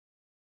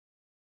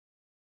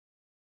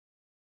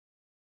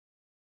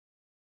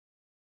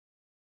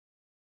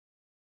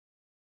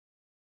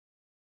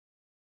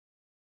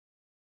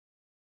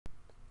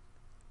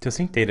To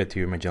sync data to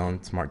your Magellan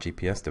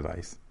SmartGPS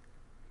device,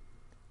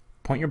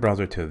 point your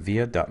browser to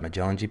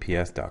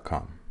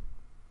via.magellangps.com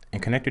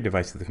and connect your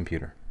device to the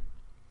computer.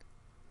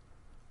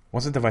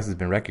 Once the device has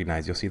been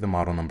recognized, you'll see the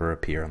model number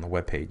appear on the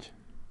web page.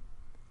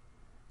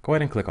 Go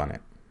ahead and click on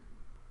it.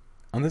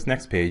 On this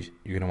next page,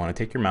 you're going to want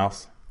to take your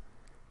mouse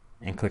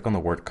and click on the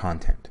word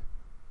Content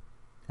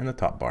in the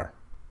top bar.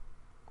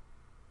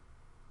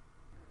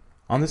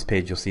 On this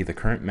page, you'll see the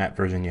current map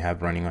version you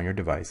have running on your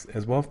device,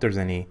 as well if there's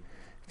any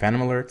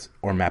phantom alerts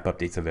or map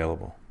updates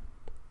available.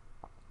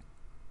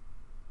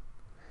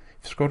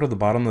 If you scroll to the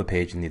bottom of the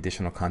page in the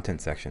additional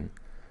content section,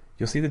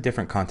 you'll see the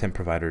different content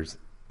providers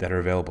that are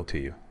available to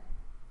you.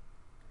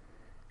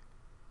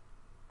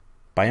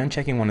 By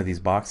unchecking one of these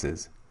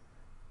boxes,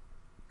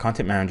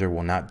 Content Manager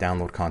will not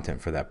download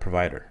content for that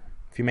provider.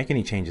 If you make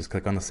any changes,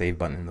 click on the Save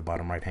button in the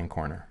bottom right hand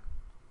corner.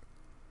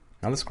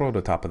 Now let's scroll to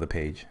the top of the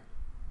page.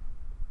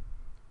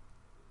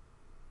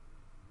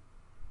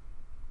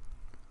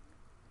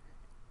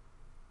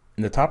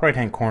 In the top right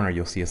hand corner,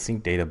 you'll see a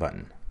Sync Data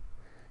button.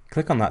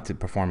 Click on that to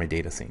perform a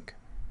data sync.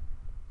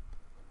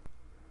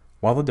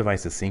 While the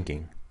device is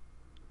syncing,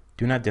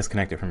 do not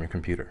disconnect it from your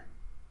computer.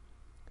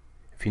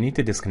 If you need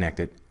to disconnect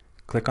it,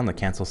 click on the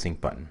Cancel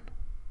Sync button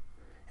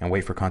and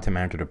wait for Content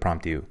Manager to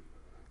prompt you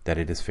that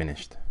it is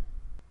finished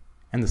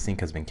and the sync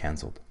has been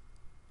canceled.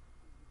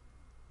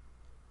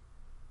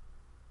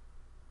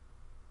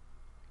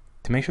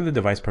 To make sure the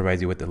device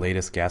provides you with the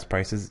latest gas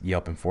prices,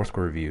 Yelp, and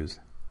Foursquare reviews,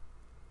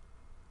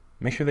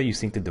 make sure that you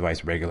sync the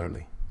device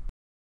regularly.